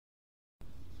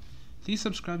Please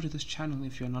subscribe to this channel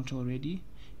if you're not already,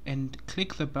 and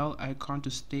click the bell icon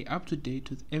to stay up to date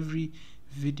with every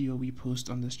video we post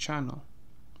on this channel.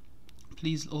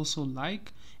 Please also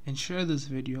like and share this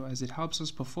video as it helps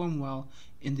us perform well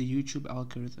in the YouTube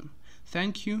algorithm.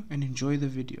 Thank you and enjoy the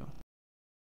video.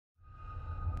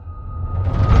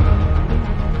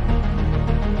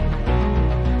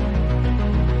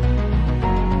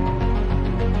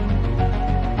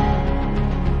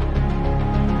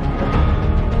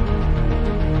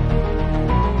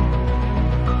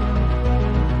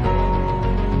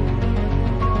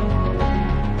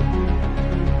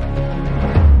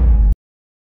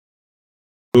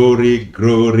 Glory,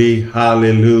 glory,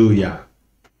 hallelujah.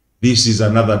 This is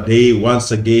another day.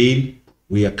 Once again,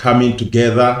 we are coming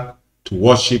together to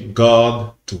worship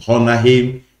God, to honor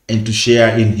Him, and to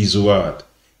share in His word.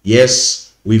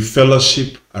 Yes, we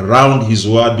fellowship around His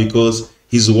word because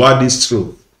His word is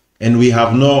truth. And we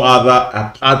have no other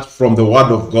apart from the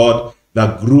word of God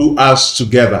that grew us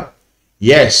together.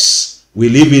 Yes, we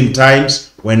live in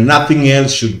times when nothing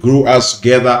else should glue us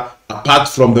together apart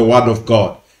from the word of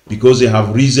God, because there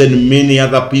have risen many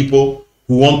other people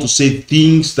who want to say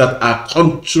things that are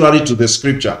contrary to the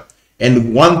scripture.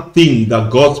 And one thing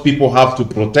that God's people have to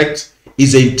protect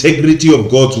is the integrity of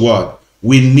God's word.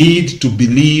 We need to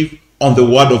believe on the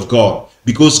word of God,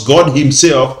 because God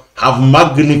Himself have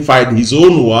magnified His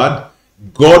own word.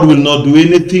 God will not do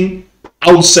anything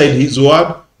outside His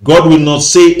word. God will not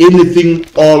say anything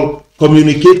or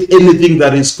communicate anything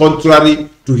that is contrary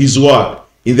to His word.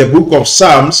 In the book of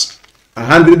Psalms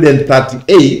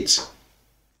 138,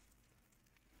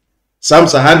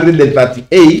 Psalms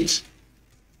 138,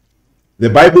 the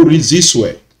Bible reads this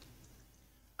way: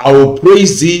 I will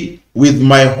praise Thee with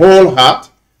my whole heart.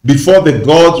 Before the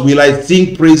gods will I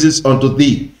sing praises unto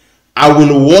Thee. I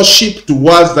will worship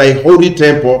towards Thy holy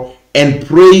temple and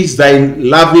praise Thy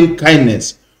loving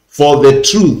kindness for the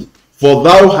truth. For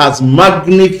Thou hast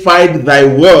magnified Thy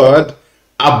word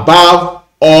above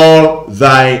all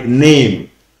Thy name.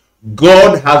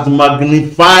 God has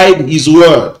magnified His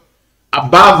word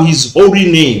above His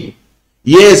holy name.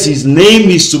 Yes, His name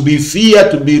is to be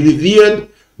feared, to be revered,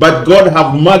 but God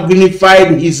have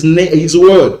magnified His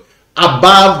word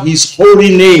above His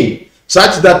holy name,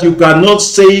 such that you cannot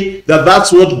say that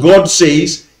that's what God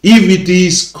says if it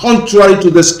is contrary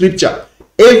to the scripture.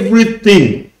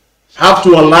 Everything have to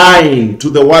align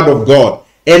to the word of God,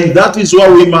 and that is why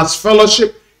we must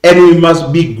fellowship. And we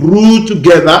must be glued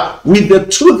together with the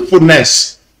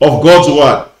truthfulness of God's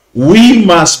word. We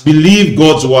must believe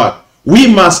God's word.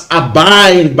 We must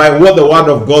abide by what the word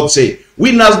of God says.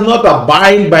 We must not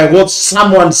abide by what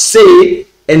someone say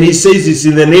and he says it's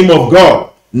in the name of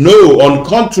God. No, on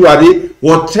contrary,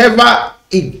 whatever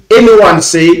anyone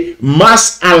say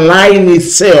must align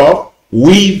itself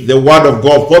with the word of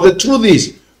God. For the truth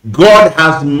is, God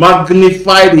has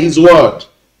magnified His word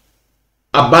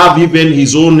above even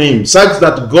His own name, such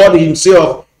that God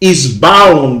Himself is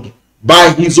bound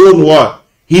by His own word.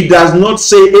 He does not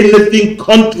say anything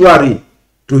contrary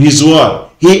to His word.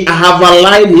 He have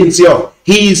aligned Himself.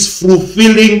 He is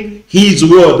fulfilling His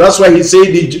word. That's why He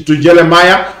said to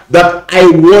Jeremiah that I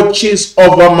watches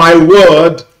over my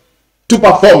word to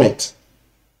perform it.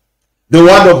 The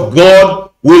word of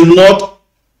God will not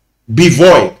be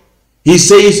void. He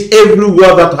says every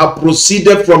word that have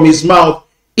proceeded from His mouth,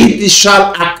 it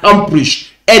shall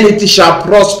accomplish and it shall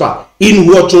prosper in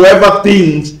whatsoever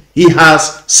things He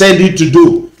has sent it to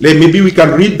do. Maybe we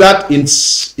can read that in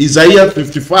Isaiah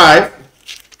 55.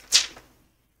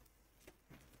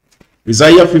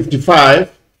 Isaiah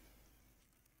 55.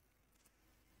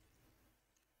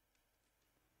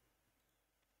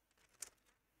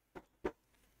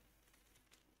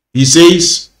 He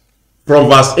says from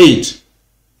verse 8,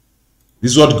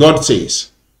 this is what God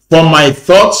says: For my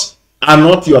thoughts are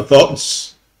not your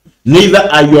thoughts, neither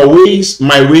are your ways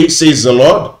my ways, says the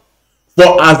Lord.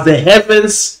 For as the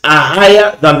heavens are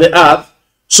higher than the earth,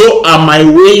 so are my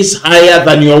ways higher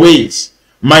than your ways,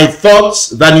 my thoughts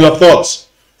than your thoughts.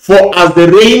 For as the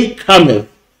rain cometh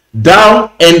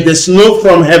down and the snow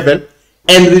from heaven,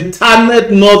 and returneth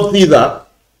not thither,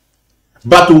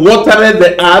 but watereth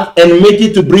the earth and make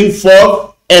it to bring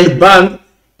forth and burn,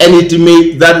 and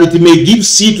that it may give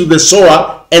seed to the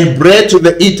sower and bread to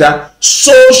the eater,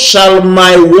 so shall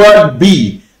my word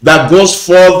be that goes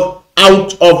forth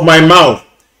out of my mouth.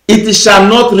 It shall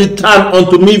not return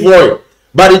unto me void,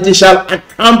 but it shall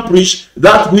accomplish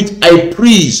that which I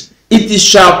please. It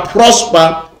shall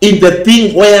prosper in the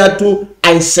thing whereto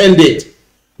I send it.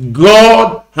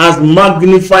 God has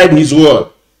magnified His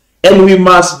word, and we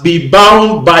must be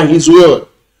bound by His word.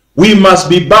 we must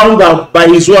be bound out by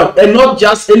his word, and not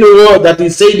just any word that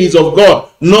is said is of God.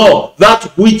 No, that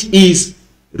which is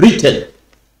written.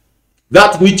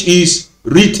 That which is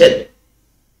written.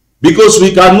 Because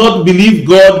we cannot believe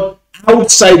God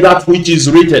outside that which is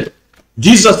written.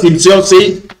 Jesus himself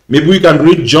said, maybe we can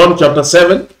read John chapter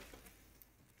 7.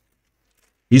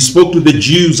 He spoke to the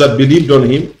Jews that believed on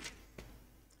him.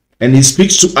 And he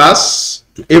speaks to us,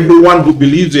 to everyone who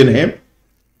believes in him.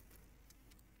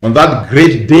 On that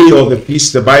great day of the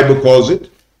feast, the Bible calls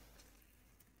it.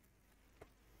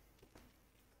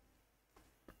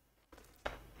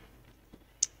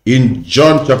 In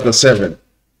John chapter 7.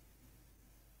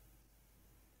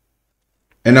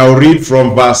 And I'll read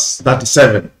from verse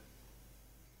 37.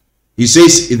 He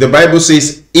says, the Bible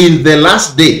says, in the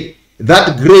last day,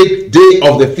 that great day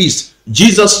of the feast,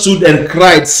 Jesus stood and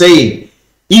cried, saying,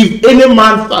 if any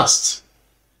man thirst,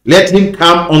 let him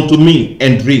come unto me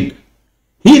and drink.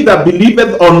 He that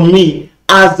believeth on me,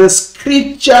 as the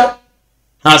scripture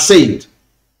has said,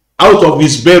 out of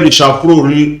his belly shall flow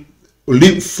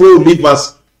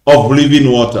rivers of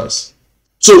living waters.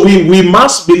 So we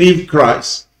must believe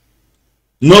Christ,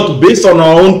 not based on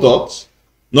our own thoughts,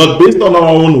 not based on our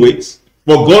own ways,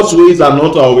 for God's ways are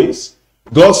not our ways,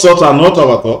 God's thoughts are not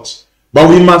our thoughts, but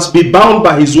we must be bound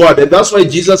by his word. And that's why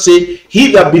Jesus said,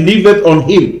 he that believeth on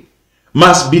him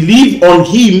must believe on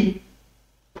him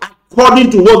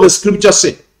according to what the scripture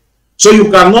said. So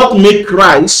you cannot make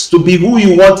Christ to be who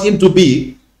you want him to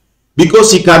be,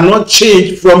 because he cannot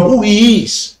change from who he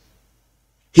is.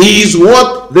 He is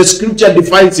what the scripture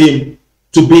defines him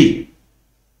to be.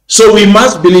 So we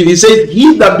must believe. He said,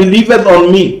 he that believeth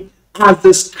on me, as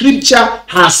the scripture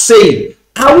has said,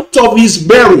 out of his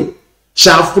belly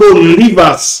shall flow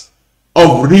rivers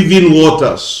of living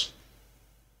waters.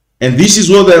 And this is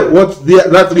what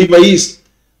that river is.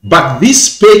 But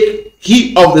this spake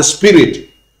he of the Spirit,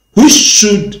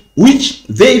 which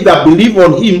they that believe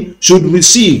on him should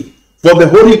receive. For the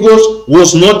Holy Ghost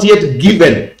was not yet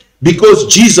given,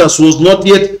 because Jesus was not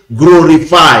yet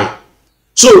glorified.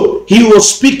 So he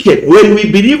was speaking. When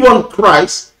we believe on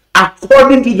Christ,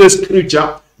 according to the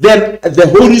scripture, then the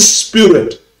Holy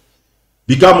Spirit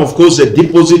become, of course, a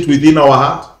deposit within our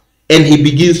heart, and he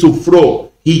begins to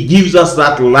flow. He gives us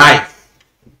that life.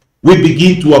 We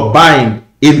begin to abide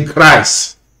in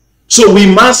Christ. So we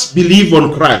must believe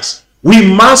on Christ. We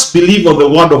must believe on the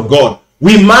word of God.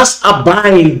 We must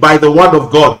abide by the word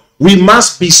of God. We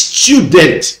must be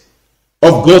student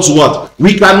of God's word.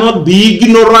 We cannot be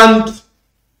ignorant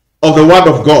of the word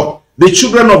of God. The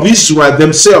children of Israel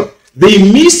themselves,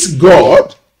 they missed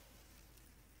God,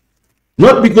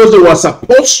 not because they were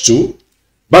supposed to,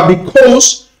 but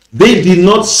because they did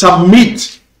not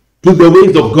submit to the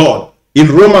ways of God. In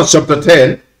Romans chapter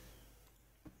 10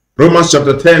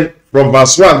 from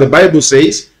verse 1, the Bible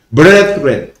says,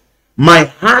 brethren, my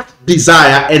heart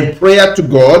desire and prayer to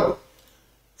God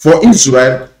for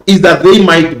Israel is that they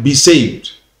might be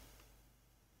saved.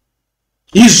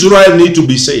 Israel need to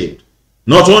be saved.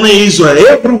 Not only Israel,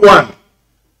 everyone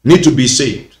need to be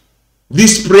saved.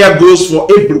 This prayer goes for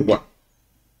everyone.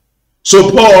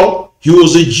 So Paul, he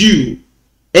was a Jew,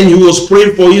 and he was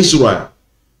praying for Israel,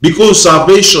 because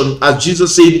salvation, as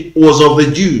Jesus said, was of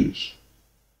the Jews.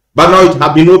 But now it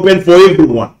has been opened for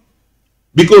everyone,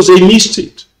 because they missed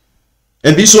it.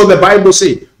 And this is what the Bible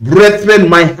says. Brethren,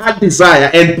 my heart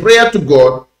desire and prayer to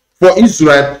God for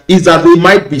Israel is that they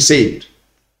might be saved.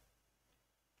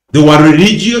 They were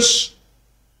religious.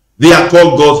 They are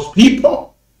called God's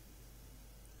people.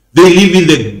 They live in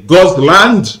the God's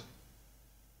land.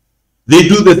 They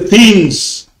do the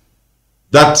things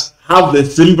that have the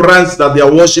semblance that they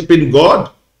are worshiping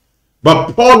God.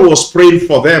 But Paul was praying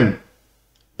for them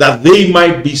that they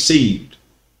might be saved,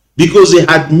 because they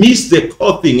had missed the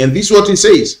core thing. And this is what he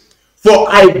says. For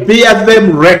I bear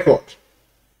them record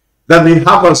that they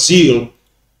have a zeal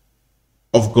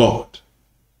of God,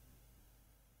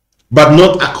 but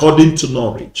not according to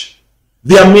knowledge.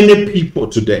 There are many people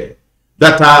today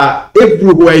that are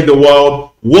everywhere in the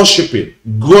world worshiping,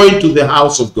 going to the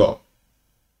house of God.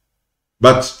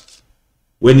 But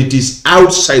when it is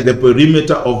outside the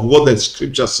perimeter of what the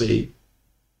scriptures say,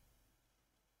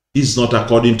 it's not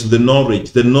according to the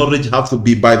knowledge. The knowledge has to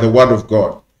be by the word of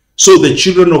God. So the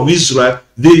children of Israel,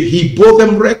 he bore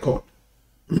them record.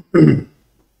 Even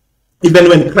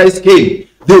when Christ came,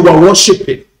 they were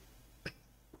worshiping.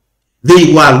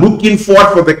 They were looking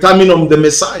forward for the coming of the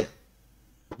Messiah.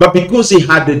 But because they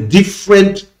had a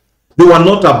different, they were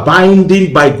not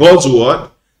abiding by God's word,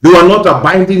 they were not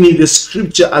abiding in the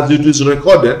scripture as it is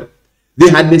recorded, they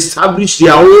had established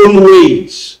their own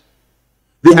ways.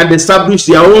 They had established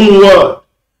their own word.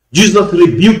 Jesus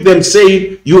rebuked them,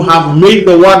 saying, "You have made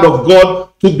the word of God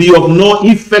to be of no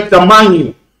effect among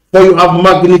you, for you have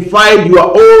magnified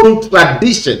your own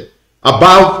tradition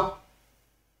above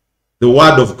the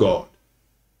word of God."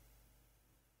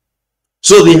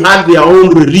 So they had their own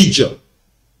religion.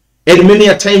 And many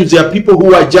a times there are people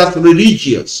who are just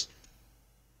religious.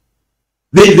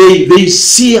 They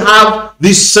have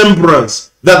this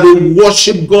semblance that they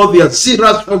worship God, they are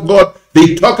serious for God,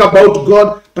 they talk about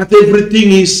God, but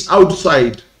everything is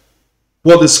outside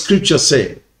what the scripture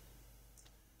says.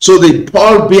 So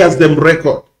Paul bears them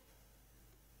record.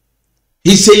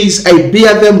 He says, "I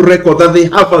bear them record that they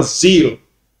have a zeal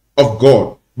of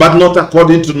God, but not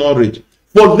according to knowledge.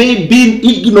 For they, being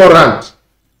ignorant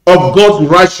of God's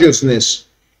righteousness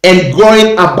and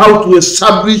going about to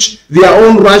establish their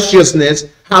own righteousness,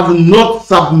 have not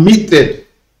submitted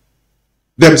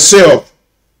themselves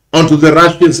unto the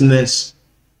righteousness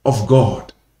of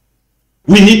God."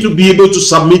 We need to be able to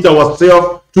submit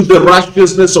ourselves to the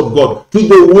righteousness of God, to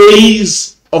the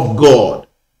ways of God,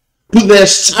 to the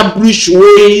established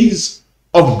ways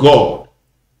of God.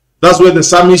 That's where the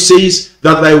psalmist says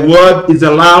that thy word is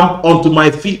a lamp unto my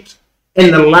feet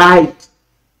and a light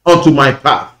unto my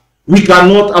path. We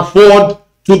cannot afford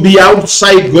to be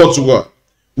outside God's word.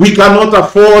 We cannot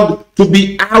afford to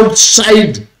be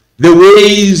outside the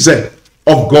ways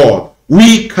of God.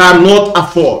 We cannot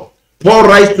afford. Paul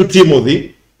writes to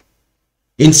Timothy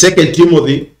in 2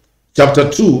 Timothy chapter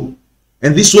 2,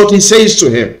 and this is what he says to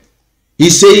him. He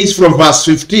says from verse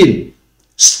 15,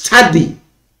 "Study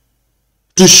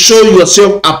to show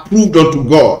yourself approved unto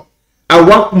God, a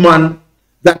workman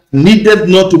that needeth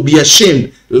not to be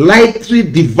ashamed, lightly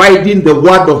dividing the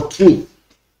word of truth.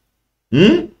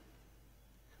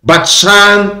 But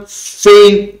shun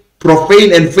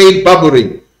profane and vain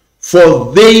babbling,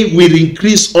 for they will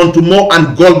increase unto more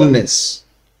ungodliness."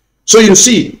 So you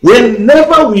see,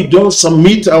 whenever we don't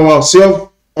submit ourselves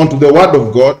unto the word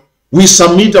of God, we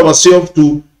submit ourselves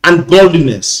to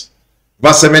ungodliness.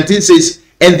 Verse 17 says,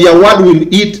 "And their word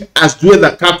will eat as doeth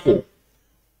the cattle,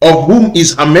 of whom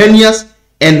is Hymenaeus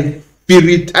and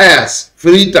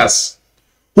Philetus,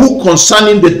 who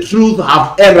concerning the truth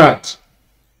have erred,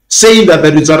 saying that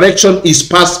the resurrection is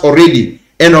past already,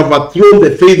 and overthrown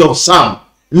the faith of some.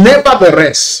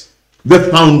 Nevertheless, the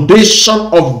foundation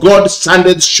of God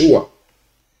standeth sure,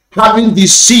 having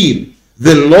this seal,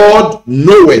 the Lord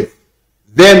knoweth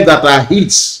them that are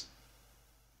his.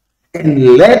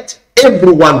 And let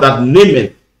everyone that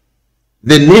nameth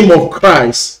the name of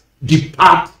Christ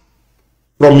depart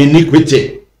from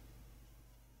iniquity."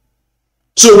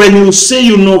 So when you say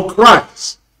you know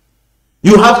Christ,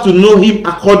 you have to know him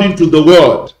according to the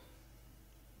word,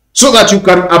 so that you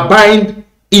can abide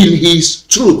in his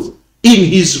truth, in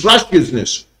his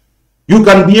righteousness. You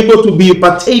can be able to be a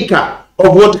partaker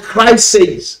of what Christ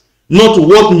says, not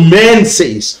what man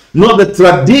says, not the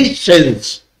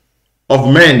traditions of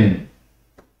men.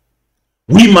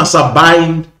 We must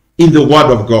abide in the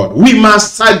word of God. We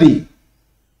must study.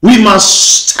 We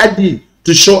must study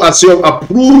to show ourselves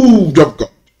approved of God.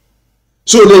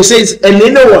 So they says, and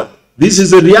anyone, this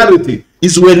is a reality,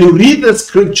 is when you read the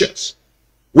scriptures,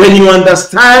 when you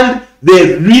understand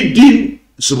the reading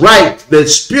right, the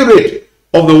spirit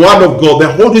of the word of God,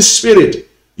 the Holy Spirit,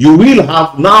 you will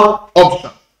have now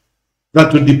option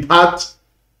that to depart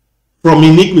from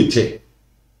iniquity.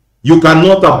 You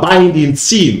cannot abide in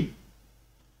sin,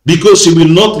 because he will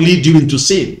not lead you into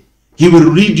sin. He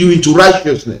will lead you into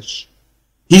righteousness.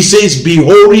 He says, "Be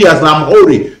holy as I am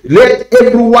holy." Let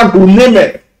everyone who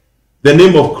nameth the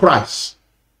name of Christ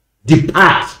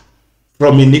depart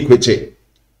from iniquity.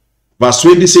 Verse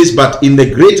 20 says, "But in the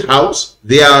great house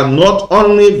there are not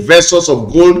only vessels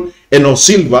of gold and of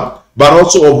silver, but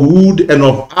also of wood and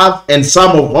of earth, and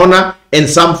some of honor and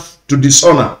some to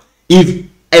dishonor. If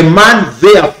a man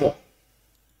therefore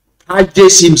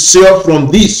purges himself from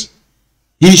this,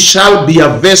 he shall be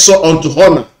a vessel unto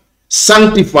honor,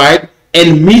 sanctified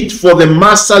and meet for the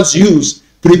master's use,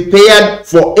 prepared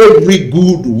for every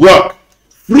good work.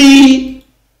 Free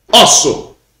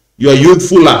also your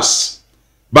youthful lusts,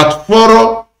 but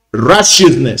follow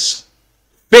righteousness,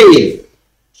 faith,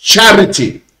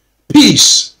 charity,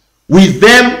 peace with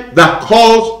them that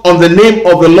call on the name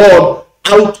of the Lord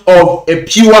out of a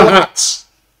pure heart.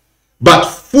 But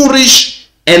foolish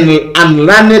and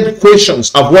unlearned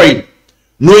questions avoid,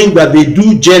 knowing that they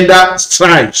do gender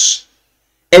strifes.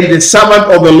 And the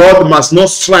servant of the Lord must not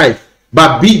strive,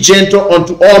 but be gentle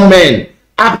unto all men,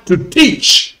 apt to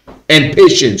teach, and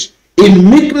patience, in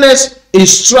meekness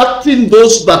instructing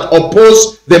those that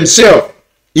oppose themselves,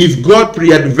 if God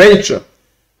peradventure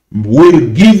will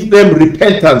give them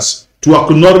repentance to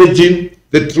acknowledging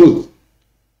the truth,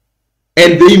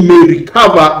 and they may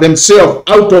recover themselves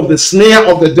out of the snare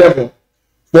of the devil,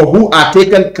 for who are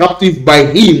taken captive by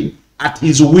him at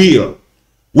his will.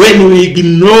 When we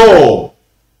ignore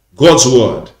God's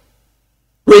word,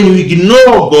 when you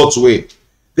ignore God's way,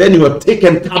 then you are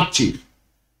taken captive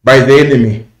by the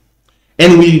enemy.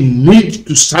 And we need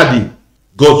to study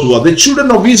God's word. The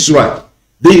children of Israel,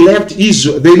 they left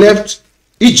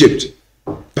Egypt,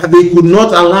 but they could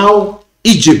not allow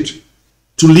Egypt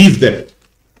to leave them.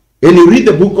 And you read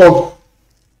the book of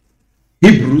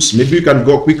Hebrews, maybe you can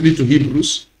go quickly to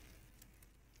Hebrews.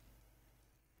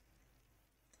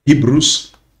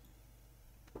 Hebrews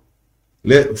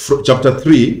chapter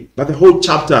 3, but the whole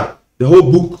chapter, the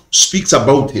whole book speaks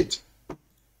about it.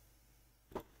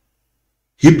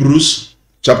 Hebrews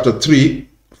chapter 3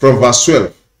 from verse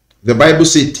 12. The Bible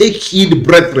says, "Take heed,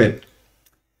 brethren,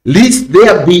 lest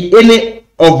there be any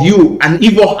of you an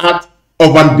evil heart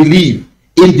of unbelief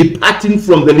in departing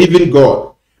from the living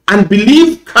God."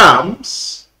 Unbelief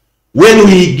comes when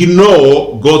we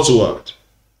ignore God's word,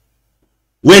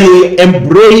 when we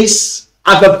embrace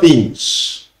other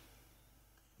things.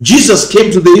 Jesus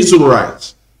came to the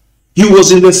Israelites. He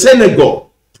was in the synagogue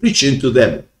preaching to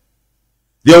them.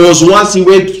 There was once he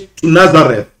went to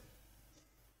Nazareth,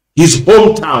 his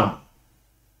hometown,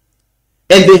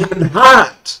 and they had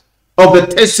heard of the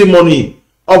testimony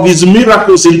of his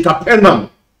miracles in Capernaum.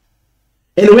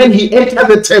 And when he entered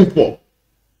the temple,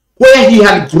 where he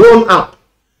had grown up,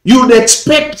 you would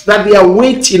expect that they are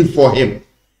waiting for him.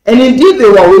 And indeed they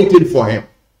were waiting for him.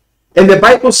 And the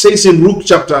Bible says in Luke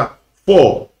chapter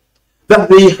 4, that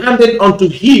they handed unto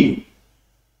him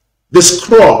the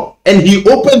scroll, and he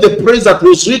opened the praise that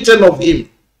was written of him,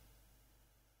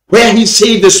 where he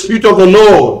said, "The Spirit of the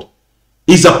Lord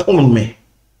is upon me,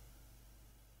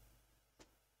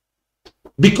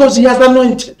 because he has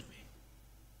anointed me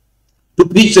to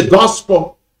preach the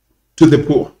gospel to the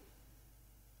poor,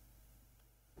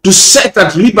 to set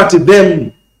at liberty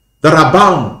them that are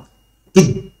bound,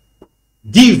 to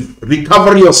give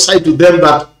recovery of sight to them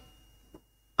that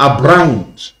are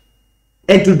blind,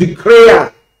 and to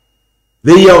declare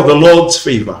the year of the Lord's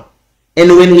favor."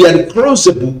 And when he had closed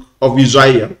the book of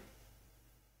Isaiah,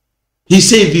 he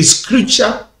said, "This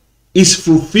scripture is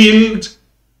fulfilled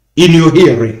in your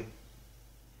hearing."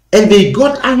 And they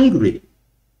got angry.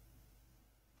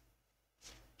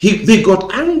 They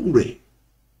got angry.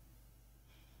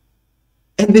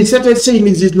 And they started saying,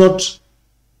 "Is it not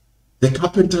the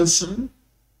carpenter's son?"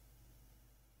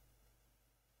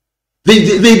 They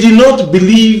did not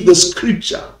believe the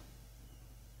scripture.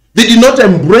 They did not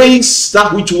embrace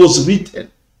that which was written.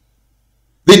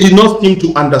 They did not seem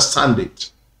to understand it.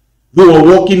 They were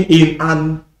walking in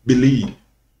unbelief.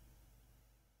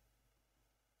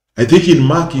 I think in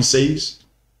Mark he says,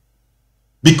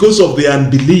 because of their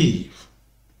unbelief,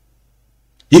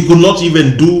 he could not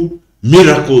even do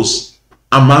miracles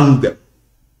among them.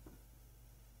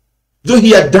 Though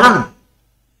he had done,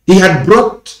 he had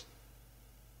brought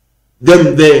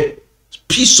them the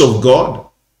peace of God,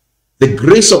 the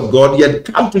grace of God. He had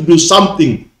come to do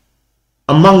something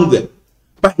among them,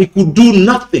 but he could do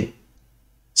nothing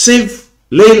save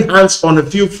laying hands on a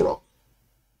few flocks.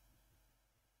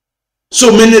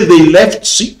 So many they left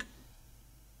sick.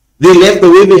 They left the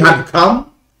way they had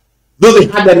come, though they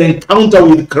had an encounter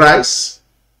with Christ,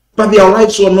 but their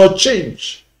lives were not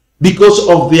changed because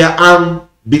of their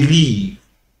unbelief.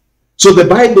 So the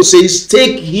Bible says,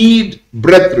 "Take heed,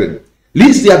 brethren,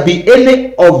 lest there be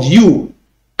any of you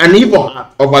an evil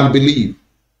heart of unbelief."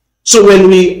 So when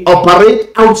we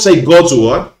operate outside God's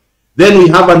word, then we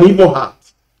have an evil heart,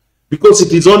 because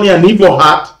it is only an evil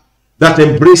heart that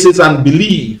embraces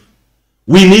unbelief.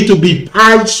 We need to be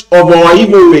purged of our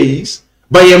evil ways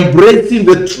by embracing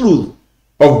the truth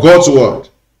of God's word.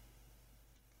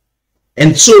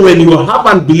 And so when you have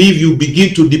unbelief, you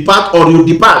begin to depart, or you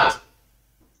depart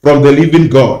from the living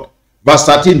God. Verse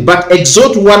 13, "But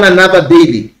exhort one another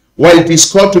daily, while it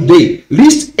is called today,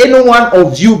 lest any one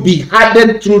of you be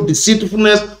hardened through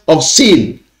deceitfulness of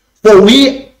sin. For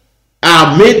we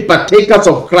are made partakers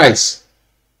of Christ,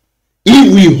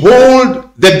 if we hold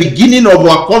the beginning of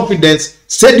our confidence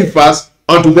steadfast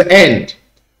unto the end.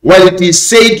 While it is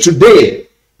said today,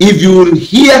 if you will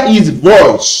hear his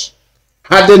voice,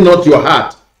 harden not your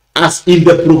heart, as in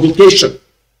the provocation.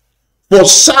 For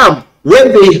some,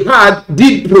 when they heard,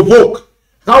 did provoke,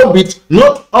 howbeit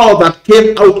not all that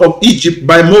came out of Egypt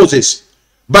by Moses.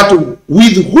 But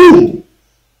with whom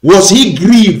was he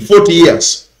grieved 40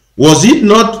 years? Was it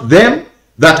not them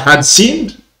that had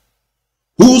sinned,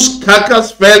 whose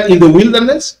carcass fell in the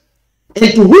wilderness?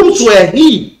 And to whom sware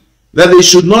he that they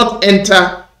should not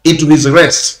enter into his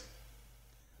rest?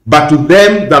 but to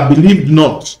them that believed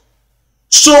not.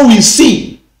 So we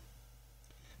see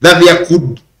that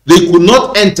they could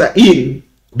not enter in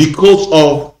because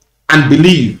of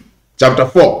unbelief. Chapter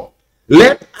 4.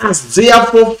 Let us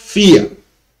therefore fear,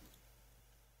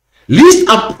 lest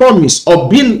a promise of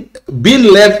being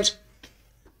left.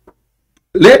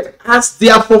 Let us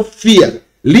therefore fear,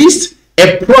 lest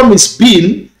a promise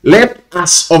being left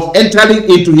us of entering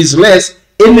into his rest,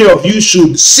 any of you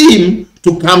should seem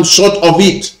to come short of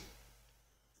it.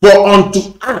 For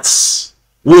unto us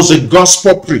was a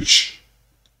gospel preached,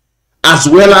 as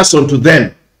well as unto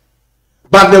them.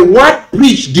 But the word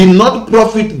preached did not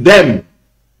profit them,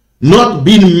 not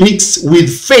being mixed with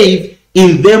faith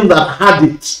in them that had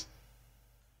it.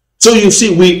 So you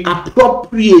see, we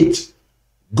appropriate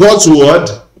God's word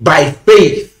by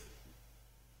faith.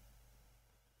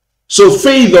 So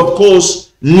faith, of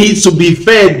course, needs to be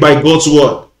fed by God's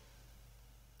word.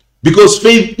 Because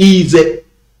faith is,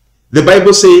 the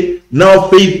Bible says, now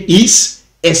faith is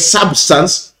a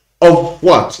substance of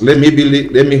what? Let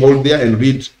me hold there and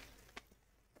read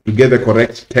to get the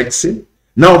correct text in.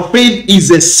 Now faith is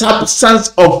a substance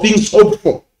of things hoped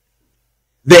for,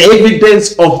 the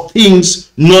evidence of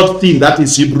things not seen. That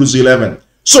is Hebrews 11.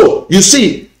 So you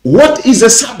see, what is a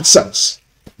substance?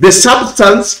 The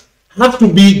substance has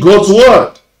to be God's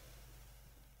word.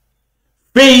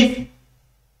 Faith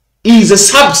is a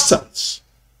substance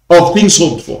of things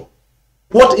hoped for.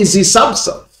 What is his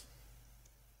substance?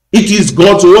 It is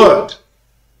God's word.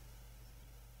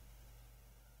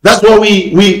 That's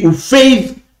why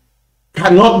faith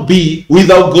cannot be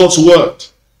without God's word.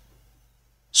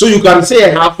 So you can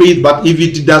say I have faith, but if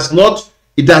it does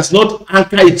not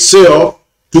anchor itself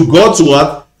to God's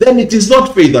word, then it is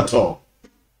not faith at all.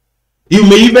 You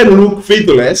may even look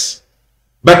faithless,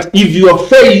 but if your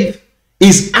faith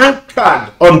is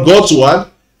anchored on God's word,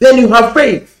 then you have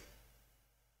faith.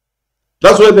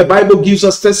 That's why the Bible gives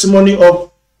us testimony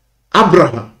of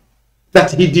Abraham,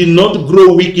 that he did not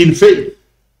grow weak in faith.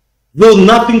 Though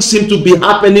nothing seemed to be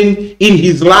happening in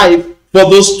his life for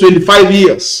those 25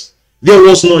 years. There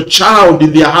was no child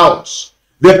in their house.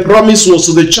 The promise was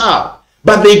to the child.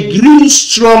 But they grew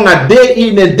stronger day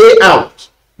in and day out,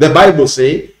 the Bible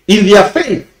says, in their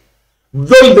faith.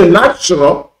 Though in the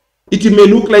natural, it may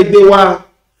look like they were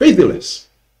faithless.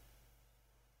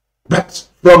 But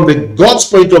from the God's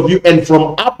point of view and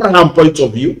from Abraham's point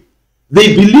of view,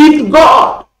 they believed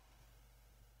God.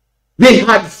 They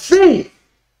had faith.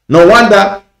 No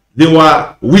wonder they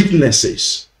were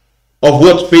witnesses of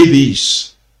what faith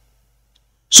is.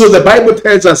 So the Bible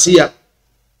tells us here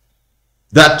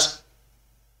that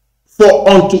for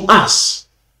unto us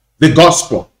the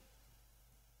gospel,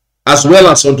 as well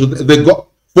as unto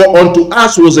for unto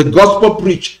us was a gospel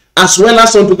preached, as well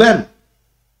as unto them.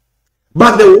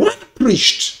 But the word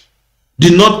preached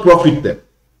did not profit them,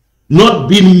 not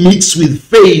being mixed with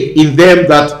faith in them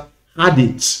that had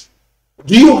it.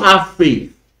 Do you have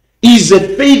faith? Is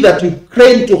the faith that you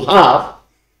claim to have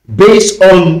based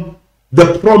on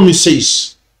the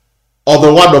promises of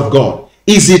the word of God?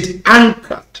 Is it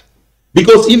anchored?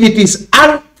 Because if it is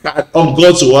anchored on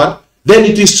God's word, then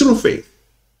it is true faith.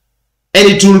 And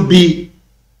it will be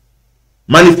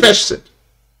manifested.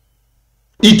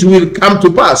 It will come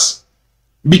to pass.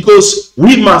 Because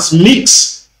we must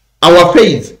mix our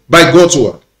faith by God's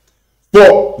word.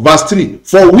 For verse 3,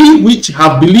 for we which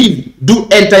have believed do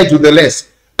enter into the rest.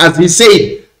 As he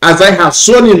said, as I have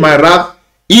sworn in my wrath,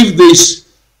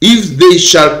 if they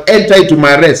shall enter into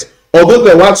my rest, although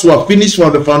the works were finished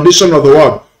from the foundation of the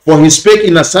world. For he spake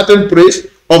in a certain place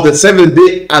of the seventh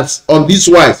day as on this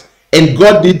wise, and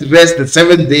God did rest the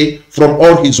seventh day from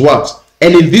all his works.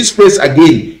 And in this place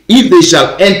again, if they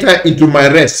shall enter into my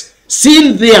rest,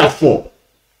 seeing therefore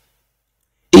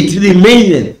it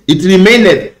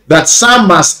remaineth that some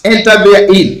must enter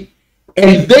therein,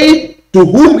 and they to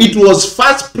whom it was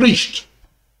first preached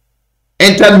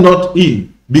entered not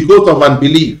in because of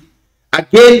unbelief.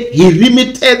 Again he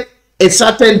limited a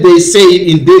certain day, saying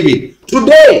in David,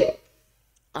 today,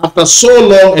 after so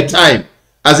long a time,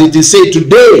 as it is said,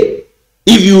 today,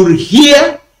 if you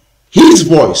hear his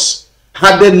voice,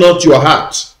 harden not your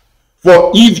hearts.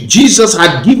 For if Jesus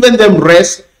had given them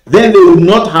rest, then they would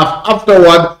not have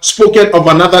afterward spoken of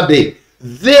another day.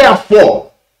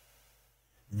 Therefore,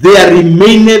 there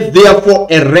remaineth therefore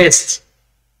a rest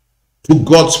to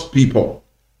God's people.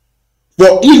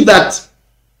 For he that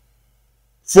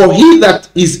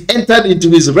is entered into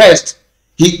his rest,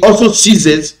 he also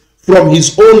ceases from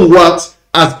his own works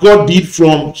as God did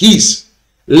from his.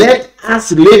 Let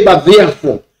us labor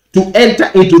therefore to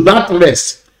enter into that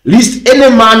rest, lest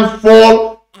any man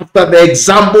fall after the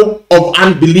example of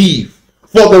unbelief.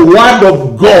 For the word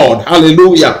of God,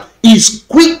 hallelujah, is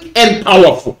quick and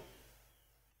powerful,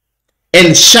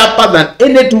 and sharper than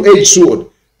any two-edged sword,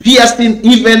 piercing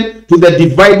even to the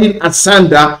dividing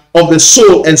asunder of the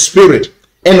soul and spirit,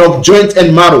 and of joint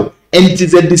and marrow, and it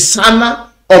is a discerner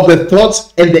of the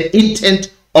thoughts and the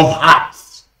intent of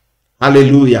hearts.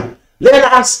 Hallelujah. Let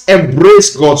us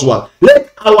embrace God's word.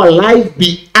 Let our life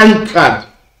be anchored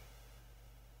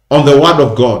on the word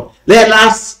of God. Let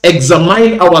us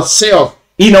examine ourselves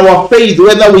in our faith,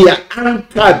 whether we are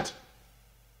anchored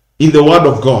in the word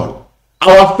of God.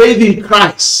 Our faith in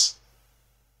Christ,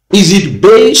 is it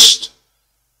based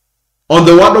on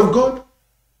the word of God?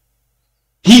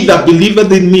 He that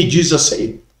believeth in me, Jesus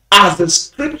said, as the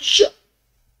scripture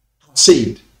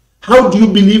said. How do you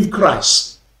believe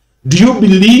Christ? Do you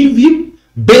believe him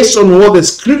based on what the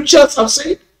scriptures have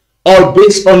said, or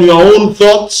based on your own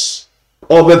thoughts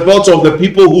or the thoughts of the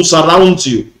people who surround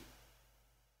you?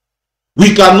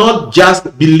 We cannot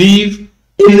just believe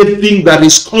anything that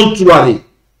is contrary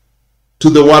to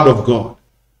the word of God.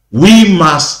 We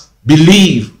must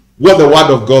believe what the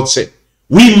word of God said.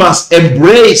 We must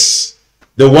embrace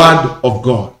the word of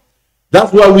God.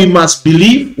 That's why we must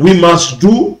believe. We must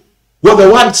do what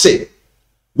the word said.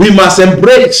 We must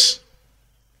embrace.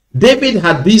 David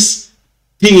had this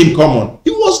thing in common.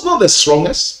 He was not the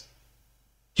strongest.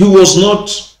 He was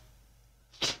not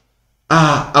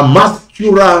a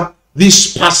muscular,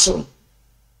 this person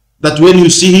that when you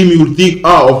see him, you will think,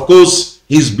 of course,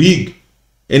 he's big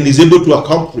and he's able to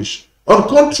accomplish. On the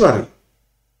contrary,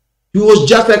 he was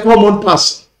just a common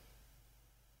person.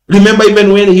 Remember,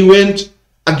 even when he went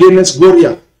against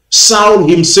Goliath, Saul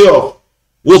himself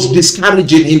was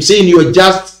discouraging him, saying, you are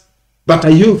just but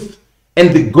a youth,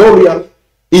 and the Goliath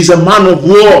is a man of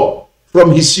war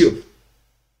from his youth.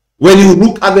 When you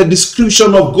look at the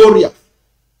description of Goliath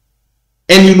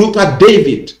and you look at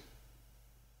David,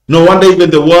 no wonder even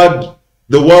the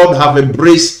world have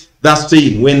embraced that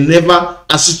saying. Whenever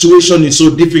a situation is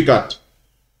so difficult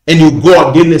and you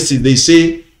go against it, they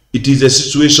say it is a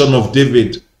situation of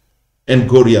David and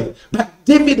Goliath. But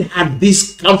David had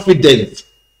this confidence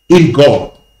in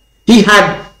God. He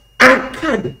had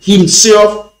anchored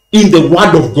himself in the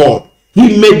word of God.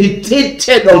 He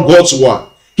meditated on God's word.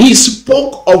 He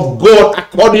spoke of God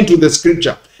according to the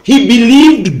scripture. He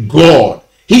believed God.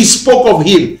 He spoke of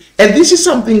him. And this is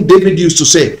something David used to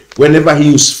say whenever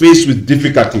he was faced with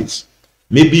difficulties.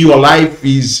 Maybe your life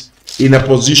is in a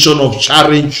position of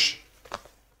challenge.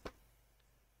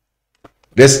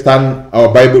 Let's turn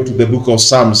our Bible to the book of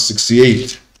Psalms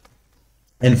 68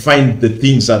 and find the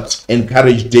things that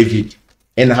encouraged David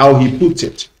and how he put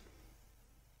it.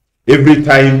 Every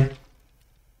time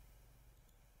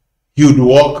he would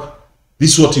walk,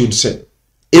 this is what he would say.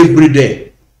 Every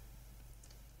day.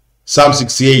 Psalm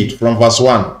 68 from verse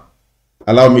 1.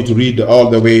 Allow me to read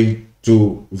all the way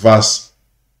to verse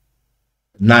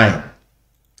 9.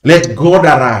 Let God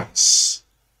arise.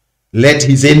 Let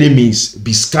his enemies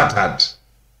be scattered.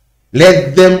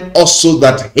 Let them also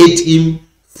that hate him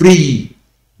flee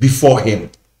before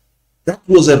him. That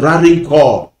was a rallying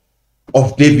call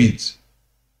of David.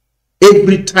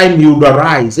 Every time he would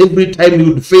arise, every time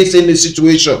he would face any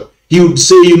situation, he would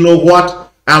say, you know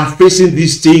what? I'm facing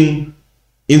this thing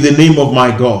in the name of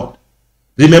my God.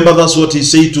 Remember, that's what he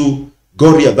said to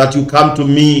Goliath, that you come to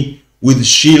me with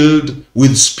shield,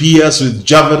 with spears, with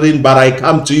javelin, but I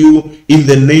come to you in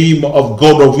the name of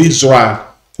God of Israel,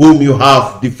 whom you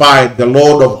have defied, the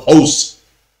Lord of hosts,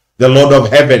 the Lord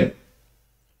of heaven.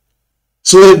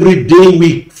 So every day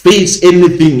we face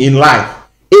anything in life,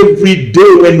 every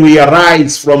day when we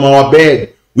arise from our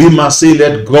bed, we must say,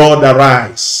 let God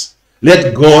arise.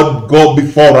 Let God go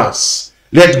before us.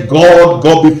 Let God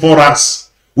go before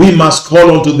us. We must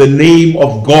call unto the name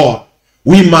of God.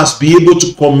 We must be able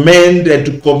to commend and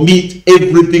to commit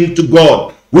everything to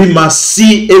God. We must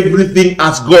see everything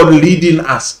as God leading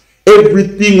us.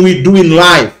 Everything we do in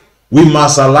life, we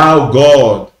must allow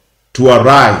God to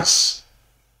arise.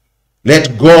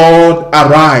 Let God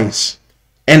arise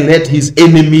and let his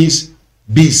enemies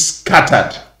be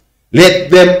scattered.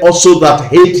 Let them also that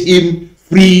hate him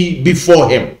flee before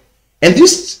him. And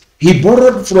this he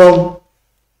borrowed from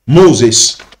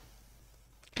Moses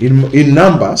in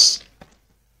Numbers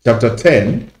chapter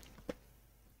 10.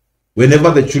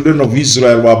 Whenever the children of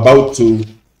Israel were about to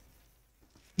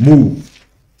move.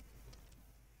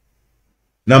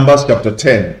 Numbers chapter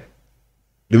 10.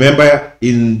 Remember,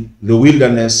 in the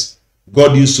wilderness,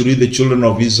 God used to lead the children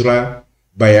of Israel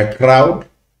by a cloud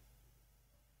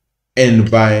and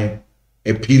by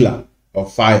a pillar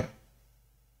of fire.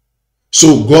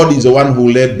 So God is the one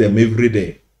who led them every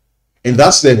day. And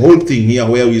that's the whole thing here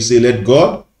where we say, let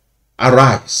God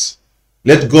arise.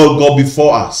 Let God go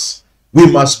before us.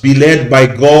 We must be led by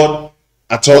God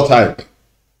at all times.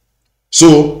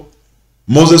 So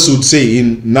Moses would say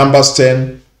in Numbers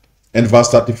 10 and verse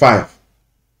 35,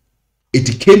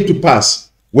 it came to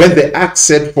pass when the axe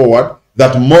set forward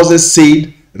that Moses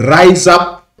said, rise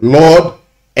up, Lord,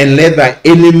 and let thy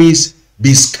enemies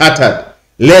be scattered.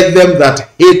 Let them that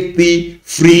hate thee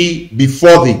flee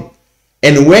before thee.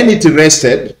 And when it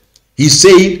rested, he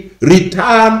said,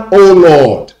 return, O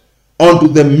Lord, unto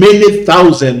the many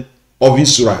thousand of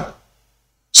Israel.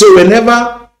 So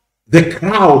whenever the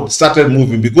crowd started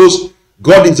moving, because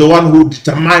God is the one who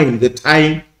determined the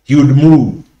time he would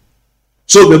move.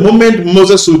 So the moment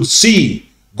Moses would see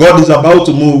God is about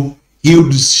to move, he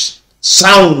would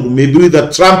sound maybe with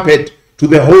a trumpet to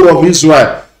the whole of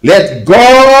Israel. Let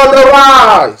God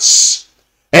arise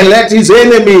and let his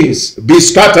enemies be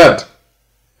scattered.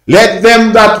 Let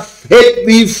them that hate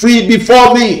thee flee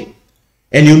before thee.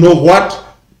 And you know what?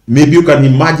 Maybe you can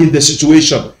imagine the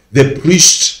situation. The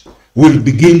priest will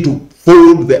begin to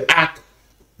fold the ark.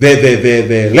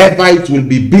 The Levites will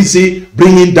be busy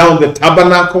bringing down the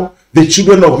tabernacle. The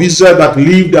children of Israel that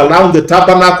lived around the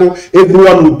tabernacle,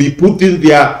 everyone will be putting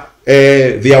their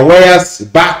wares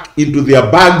back into their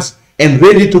bags and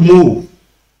ready to move.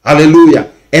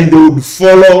 Hallelujah. And they would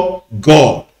follow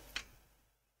God.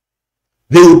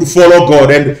 They would follow God.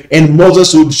 And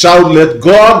Moses would shout, let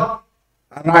God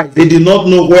arise. They did not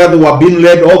know where they were being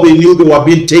led. All they knew, they were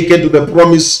being taken to the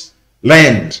promised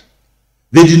land.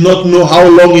 They did not know how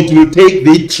long it will take.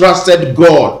 They trusted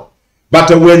God. But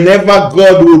whenever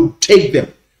God would take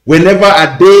them, whenever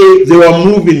a day they were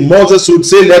moving, Moses would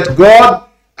say, let God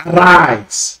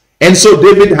arise. And so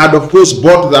David had, of course,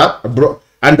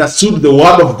 understood the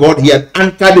word of God. He had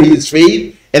anchored his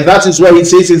faith. And that is why he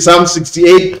says in Psalm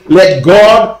 68, let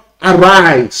God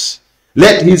arise.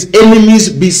 Let his enemies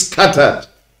be scattered.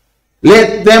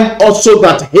 Let them also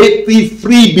that hate thee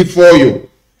flee before you.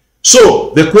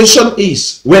 So the question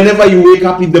is, whenever you wake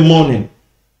up in the morning,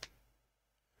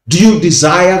 do you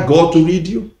desire God to lead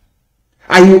you?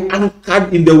 Are you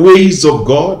anchored in the ways of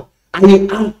God? Are you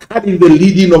anchored in the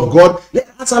leading of God? Let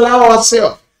us allow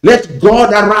ourselves. Let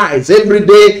God arise. Every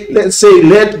day, let's say,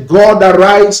 let God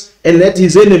arise and let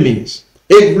his enemies,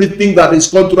 everything that is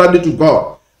contrary to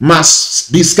God,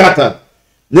 must be scattered.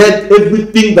 Let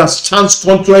everything that stands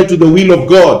contrary to the will of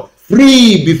God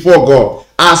flee before God.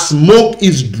 As smoke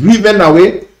is driven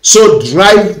away, so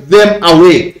drive them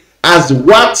away. As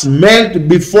wax melt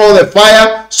before the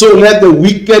fire, so let the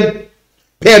wicked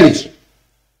perish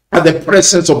at the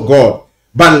presence of God.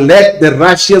 But let the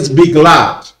righteous be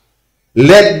glad.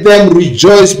 Let them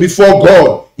rejoice before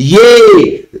God.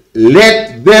 Yea,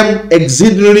 let them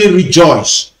exceedingly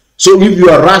rejoice. So if you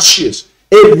are righteous,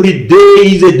 every day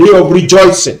is a day of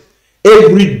rejoicing.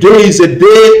 Every day is a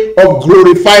day of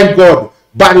glorifying God.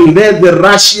 But let the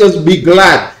righteous be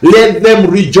glad. Let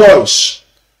them rejoice.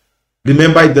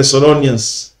 Remember in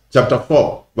Thessalonians chapter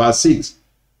 4, verse 6,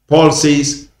 Paul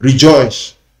says,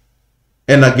 rejoice.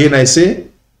 And again I say,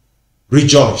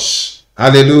 rejoice.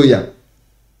 Hallelujah.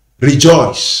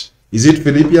 Rejoice. Is it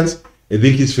Philippians? I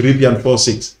think it's Philippians 4,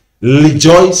 6.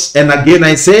 Rejoice. And again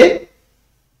I say,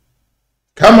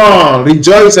 come on,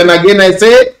 rejoice. And again I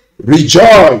say,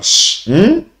 rejoice.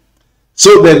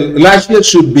 So the righteous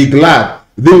should be glad.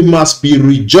 They must be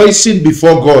rejoicing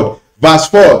before God. Verse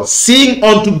 4, sing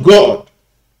unto God.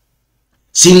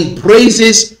 Sing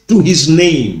praises to his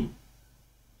name.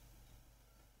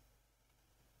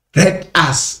 Let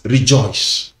us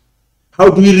rejoice. How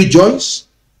do we rejoice?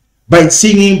 By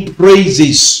singing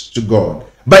praises to God.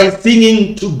 By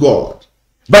singing to God.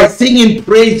 By singing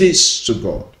praises to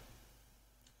God.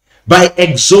 By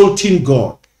exalting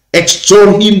God.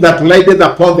 Extol him that lighteth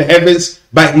upon the heavens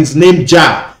by his name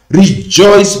Jah.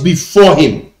 Rejoice before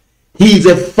him. He is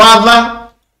a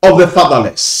father of the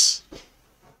fatherless.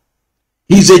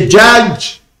 He is a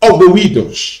judge of the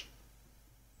widows.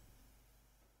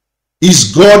 He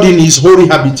is God in his holy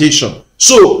habitation.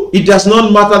 So it does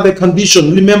not matter the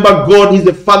condition. Remember, God is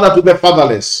the father to the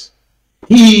fatherless.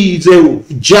 He is a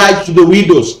judge to the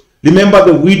widows. Remember,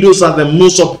 the widows are the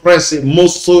most oppressive,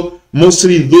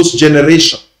 mostly in those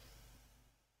generations.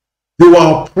 They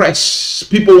were oppressed.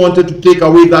 People wanted to take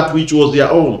away that which was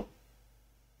their own.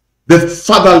 The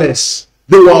fatherless,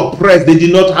 they were oppressed. They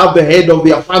did not have the head of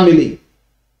their family.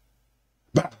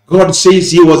 But God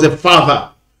says he was a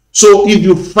father. So if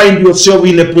you find yourself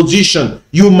in a position,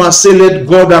 you must say, let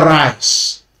God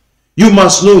arise. You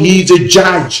must know he is a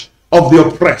judge of the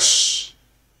oppressed.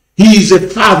 He is a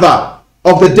father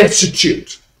of the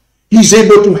destitute. He is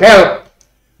able to help.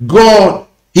 God,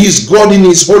 he is God in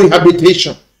his holy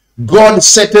habitation. God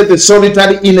setteth the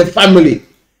solitary in a family.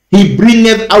 He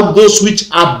bringeth out those which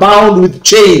are bound with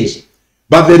chains,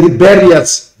 but the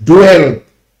rebellious dwell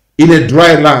in a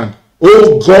dry land.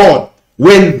 O God,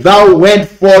 when thou went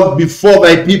forth before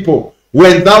thy people,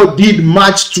 when thou did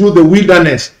march through the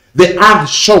wilderness, the earth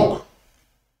shook.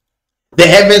 The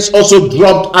heavens also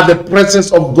dropped at the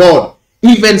presence of God.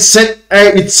 Even set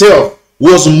air itself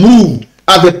was moved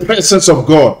at the presence of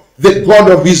God, the God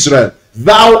of Israel.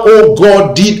 Thou, O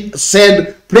God, did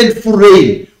send plentiful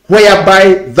rain,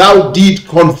 whereby thou did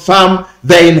confirm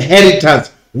thy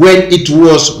inheritance when it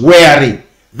was weary.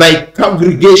 Thy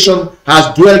congregation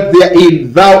has dwelt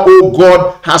therein. Thou, O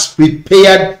God, hast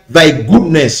prepared thy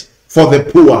goodness for the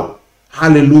poor.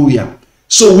 Hallelujah.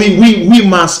 So we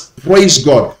must praise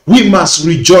God. We must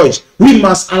rejoice. We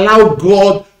must allow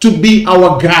God to be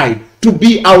our guide, to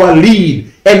be our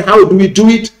lead. And how do we do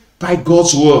it? By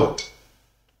God's word.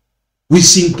 We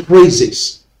sing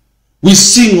praises. We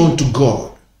sing unto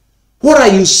God. What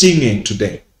are you singing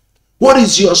today? What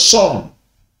is your song?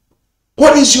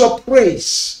 What is your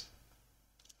praise?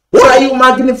 What are you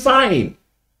magnifying?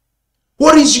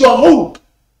 What is your hope?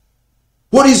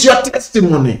 What is your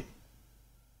testimony?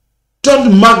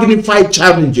 Don't magnify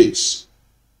challenges.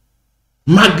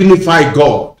 Magnify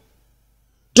God.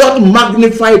 Don't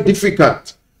magnify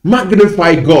difficult.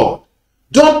 Magnify God.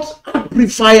 Don't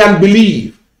amplify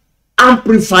unbelief.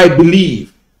 Amplify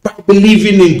belief by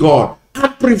believing in God.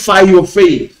 Amplify your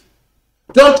faith.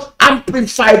 Don't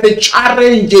amplify the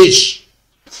challenges.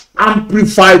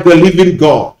 Amplify the living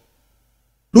God.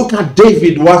 Look at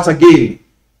David once again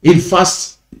in 1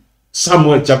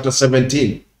 Samuel chapter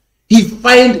 17. He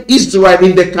finds Israel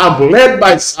in the camp led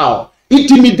by Saul,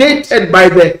 intimidated by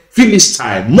the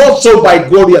Philistine, more so by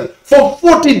Goliath. For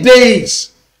 40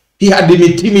 days, he had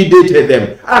intimidated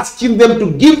them, asking them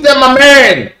to give them a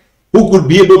man who could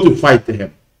be able to fight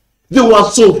him. They were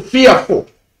so fearful.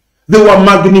 They were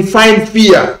magnifying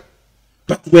fear.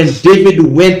 But when David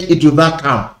went into that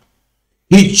camp,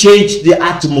 he changed the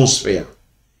atmosphere.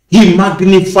 He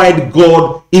magnified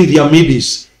God in their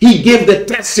midst. He gave the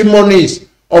testimonies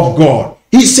of God.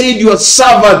 He said, your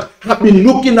servant have been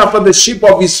looking after the sheep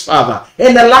of his father,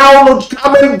 and allow not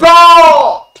come and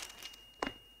go.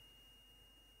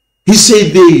 He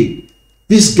said,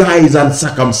 this guy is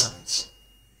uncircumcised.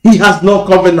 He has no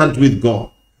covenant with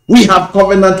God. We have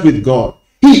covenant with God.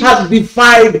 He has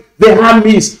defied the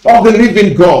armies of the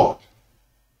living God.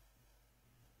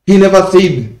 He never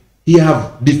said he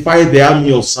have defied the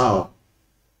army of Saul.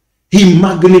 He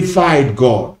magnified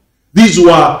God. These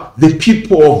were the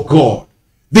people of God.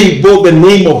 They bore the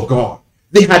name of God.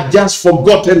 They had just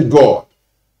forgotten God.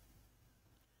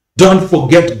 Don't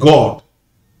forget God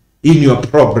in your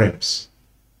problems.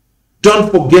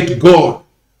 Don't forget God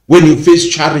when you face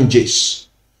challenges.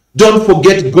 Don't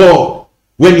forget God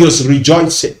when you're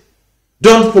rejoicing.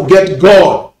 Don't forget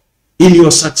God in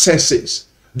your successes.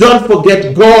 Don't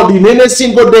forget God in any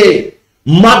single day.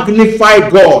 Magnify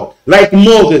God like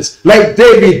Moses, like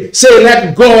David. Say,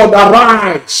 let God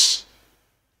arise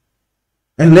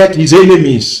and let his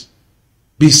enemies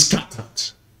be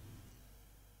scattered.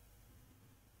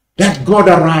 Let God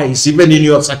arise even in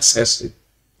your successes.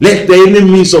 Let the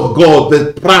enemies of God,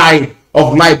 the pride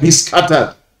of life, be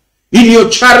scattered. In your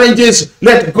challenges,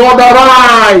 let God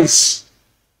arise.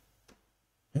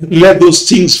 And let those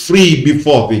things free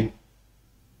before thee.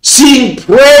 Sing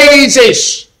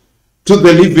praises to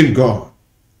the living God.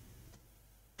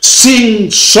 Sing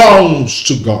songs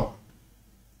to God.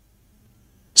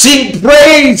 Sing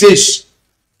praises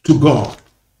to God.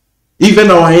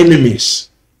 Even our enemies,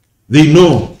 they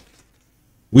know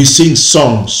we sing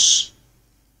songs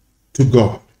to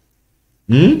God.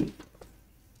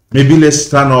 Maybe let's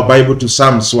turn our Bible to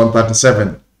Psalms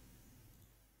 137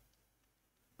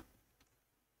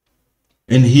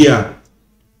 and hear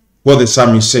what the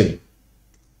psalmist say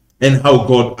and how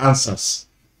God answers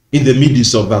in the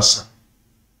midst of that psalm.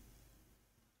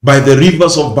 By the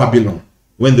rivers of Babylon,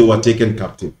 when they were taken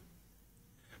captive.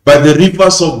 By the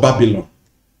rivers of Babylon,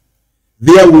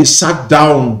 there we sat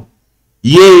down,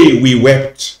 yea, we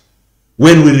wept,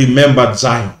 when we remembered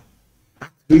Zion.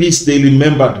 At least they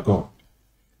remembered God.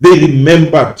 They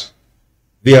remembered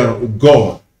their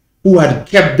God who had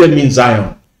kept them in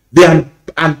Zion. The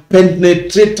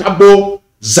unpenetratable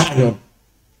Zion.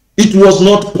 It was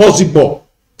not possible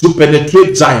to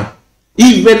penetrate Zion.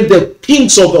 Even the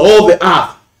kings of all the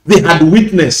earth, they had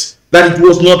witnessed that it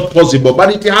was not possible.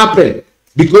 But it happened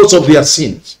because of their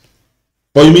sins.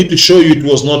 For me to show you it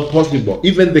was not possible.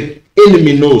 Even the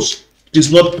enemy knows it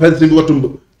is not possible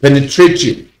to penetrate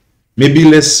you. Maybe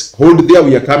let's hold there.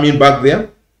 We are coming back there.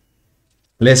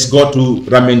 Let's go to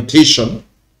Lamentation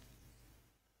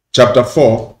chapter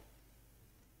 4.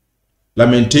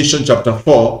 Lamentation chapter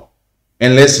 4.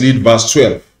 And let's read verse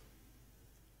 12.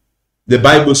 The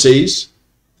Bible says,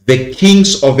 the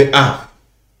kings of the earth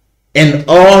and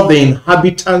all the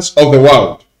inhabitants of the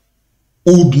world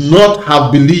would not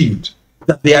have believed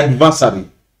that the adversary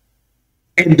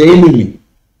and the enemy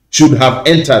should have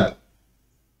entered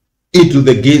into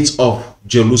the gates of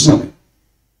Jerusalem.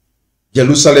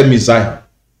 Jerusalem is Zion.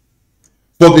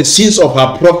 For the sins of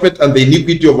her prophet and the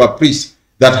iniquity of her priests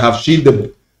that have shed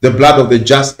the blood of the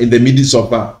just in the midst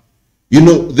of her. You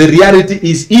know, the reality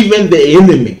is even the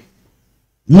enemy,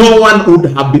 no one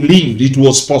would have believed it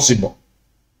was possible.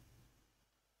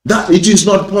 That it is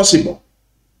not possible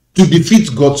to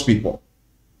defeat God's people.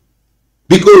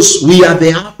 Because we are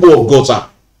the apple of God's eye.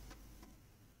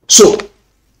 So,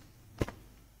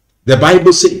 the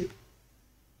Bible says,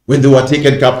 when they were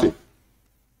taken captive,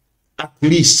 at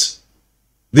least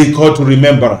they called to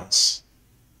remembrance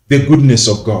the goodness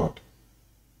of God.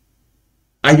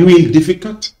 Are you in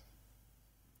difficult?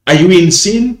 Are you in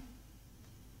sin?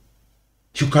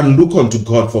 You can look unto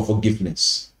God for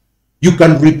forgiveness. You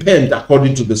can repent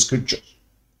according to the scriptures.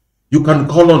 You can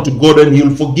call unto God and He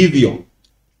will forgive you.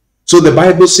 So the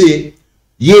Bible says,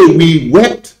 yea, we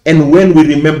wept, and when we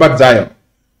remembered Zion,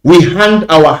 we hanged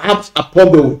our harps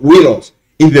upon the willows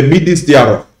in the midst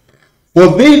thereof. For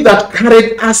they that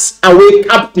carried us away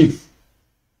captive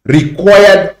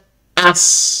required of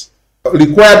us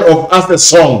a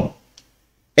song,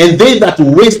 and they that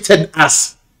wasted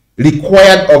us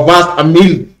required of us a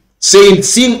meal, saying,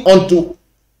 sing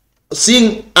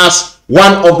us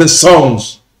one of the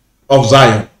songs of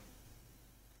Zion.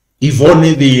 If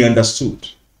only they understood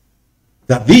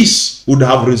that this would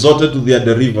have resulted to their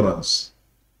deliverance.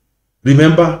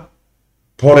 Remember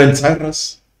Paul and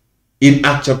Silas in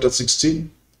Acts chapter 16,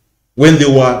 when they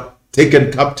were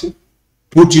taken captive,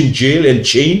 put in jail and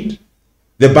chained.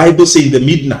 The Bible says in the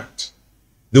midnight,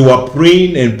 they were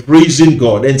praying and praising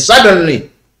God. And suddenly,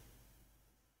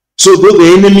 so though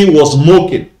the enemy was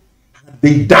mocking, had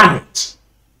they done it,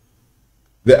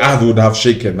 the earth would have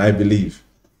shaken, I believe.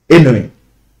 Anyway,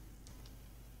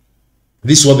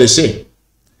 this is what they say.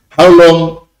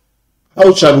 How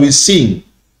shall we sing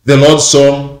the Lord's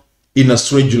song in a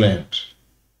strange land?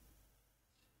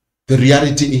 The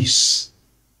reality is,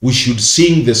 we should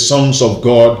sing the songs of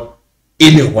God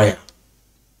anywhere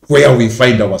where we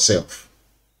find ourselves.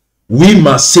 We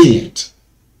must sing it.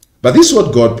 But this is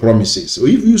what God promises. So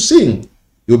if you sing,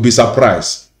 you'll be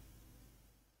surprised.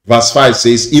 Verse 5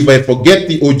 says, if I forget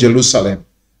thee, O Jerusalem,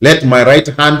 let my right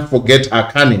hand forget her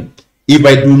cunning. If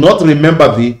I do not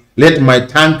remember thee, let my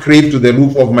tongue crave to the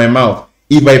roof of my mouth.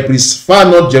 If I prefer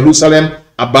not Jerusalem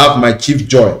above my chief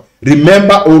joy.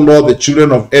 Remember, O Lord, the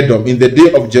children of Edom in the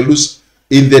day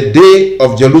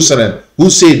of Jerusalem, who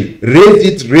said,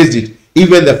 raise it,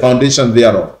 even the foundation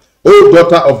thereof. O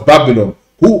daughter of Babylon,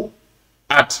 who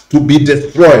art to be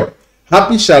destroyed,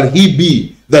 happy shall he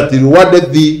be that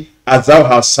rewarded thee as thou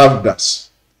hast served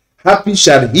us. Happy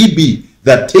shall he be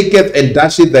that taketh and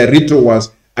dasheth thy little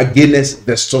ones against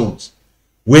the stones.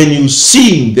 When you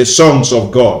sing the songs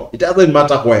of God, it doesn't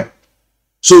matter where.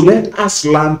 So let us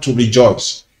learn to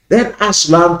rejoice. Let us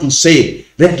learn to say,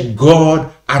 let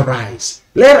God arise.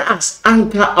 Let us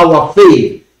anchor our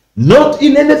faith, not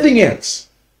in anything else,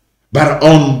 but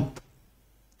on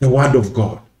the word of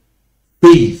God.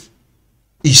 Faith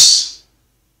is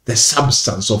the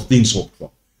substance of things hoped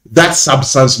for. That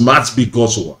substance must be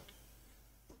God's word.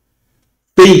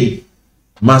 Faith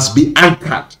must be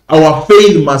anchored. Our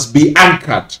faith must be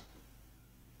anchored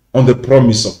on the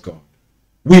promise of God.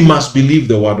 We must believe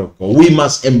the word of God. We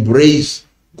must embrace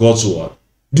God's word.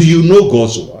 Do you know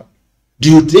God's word?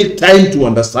 Do you take time to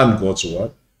understand God's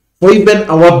word? For even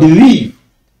our belief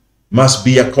must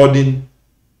be according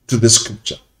to the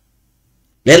scripture.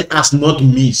 Let us not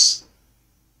miss.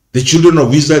 The children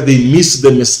of Israel, they missed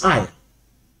the Messiah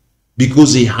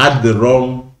because they had the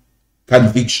wrong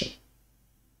conviction.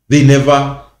 They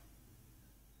never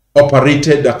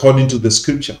operated according to the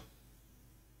scripture.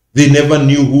 They never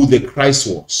knew who the Christ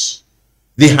was.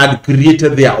 They had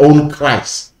created their own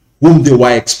Christ, whom they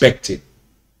were expecting.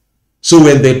 So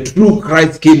when the true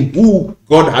Christ came, who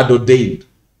God had ordained,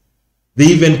 they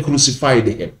even crucified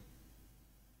him.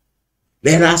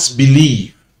 Let us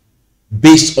believe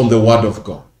based on the word of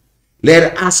God.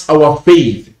 Let us, our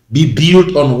faith, be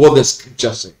built on what the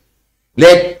scripture says.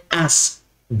 Let us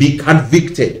be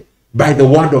convicted by the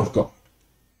word of God.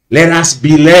 Let us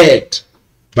be led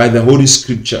by the Holy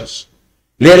Scriptures.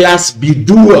 Let us be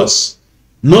doers,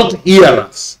 not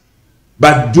hearers,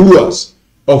 but doers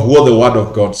of what the word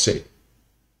of God says.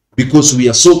 Because we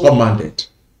are so commanded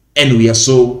and we are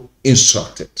so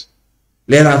instructed.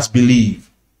 Let us believe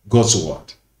God's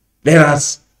word. Let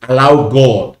us allow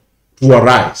God to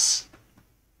arise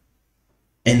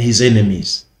and his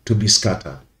enemies to be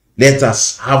scattered. Let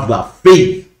us have that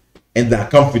faith and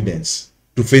that confidence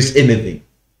to face anything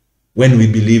when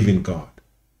we believe in God.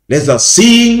 Let us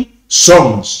sing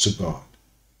songs to God.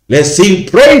 Let's sing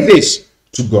praises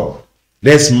to God.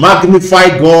 Let's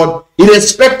magnify God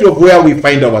irrespective of where we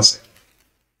find ourselves.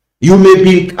 You may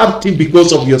be captive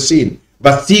because of your sin,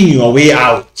 but sing your way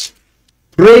out.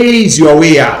 Praise your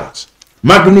way out.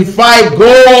 Magnify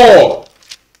God.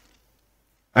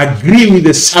 Agree with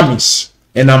the psalmist,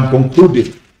 and I'm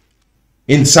concluding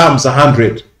in Psalms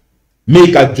 100.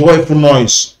 Make a joyful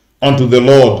noise unto the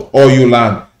Lord, all you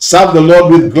land. Serve the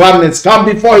Lord with gladness. Come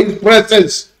before his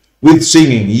presence with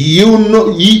singing.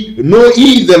 Know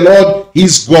ye the Lord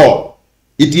is God.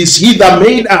 It is he that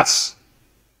made us,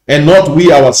 and not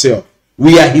we ourselves.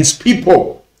 We are his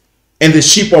people and the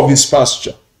sheep of his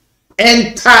pasture.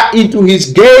 Enter into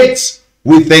his gates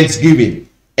with thanksgiving,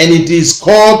 and it is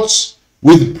courts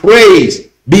with praise.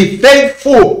 Be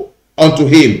thankful unto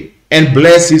him and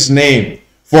bless his name.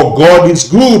 For God is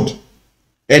good,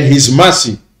 and his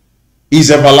mercy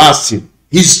is everlasting.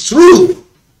 His truth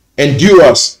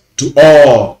endures to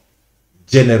all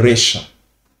generation.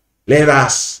 Let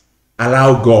us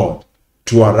allow God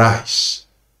to arise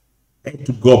and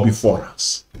to go before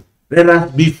us. Let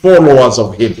us be followers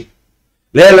of him.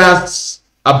 Let us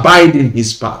abide in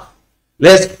his path.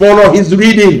 Let's follow his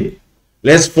reading.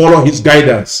 Let's follow his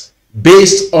guidance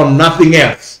based on nothing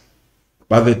else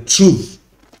but the truth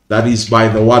that is by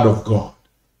the word of God.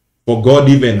 For God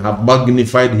even have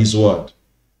magnified his word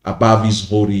above his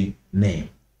holy name.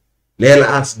 Let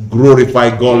us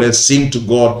glorify God. Let's sing to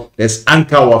God. Let's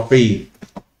anchor our faith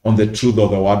on the truth of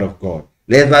the word of God.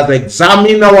 Let us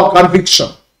examine our conviction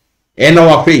and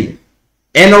our faith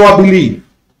and our belief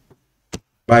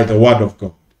by the word of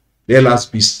God. Let us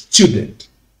be students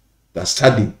that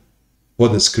study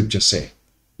what the scripture say.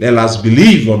 Let us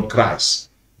believe on Christ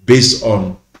based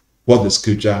on what the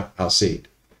scripture has said.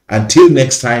 Until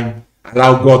next time,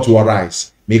 allow God to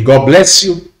arise. May God bless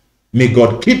you. May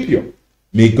God keep you.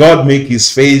 May God make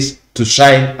his face to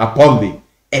shine upon thee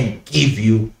and give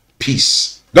you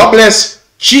peace. God bless.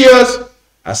 Cheers.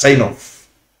 I sign off.